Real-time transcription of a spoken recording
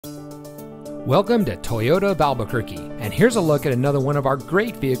Welcome to Toyota of Albuquerque, and here's a look at another one of our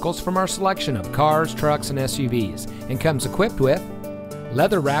great vehicles from our selection of cars, trucks, and SUVs, and comes equipped with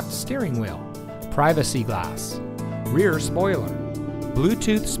leather-wrapped steering wheel, privacy glass, rear spoiler,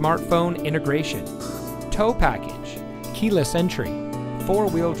 Bluetooth smartphone integration, tow package, keyless entry,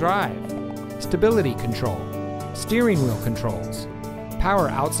 four-wheel drive, stability control, steering wheel controls, power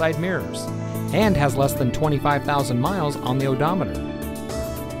outside mirrors, and has less than 25,000 miles on the odometer.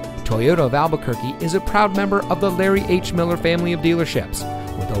 Toyota of Albuquerque is a proud member of the Larry H. Miller family of dealerships.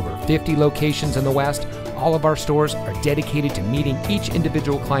 With over 50 locations in the West, all of our stores are dedicated to meeting each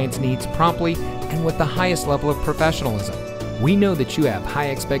individual client's needs promptly and with the highest level of professionalism. We know that you have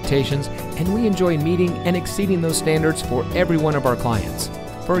high expectations, and we enjoy meeting and exceeding those standards for every one of our clients.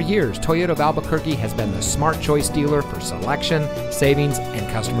 For years, Toyota of Albuquerque has been the smart choice dealer for selection, savings,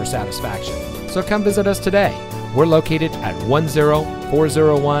 and customer satisfaction. So come visit us today. We're located at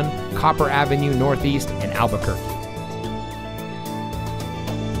 10401 Copper Avenue Northeast in Albuquerque.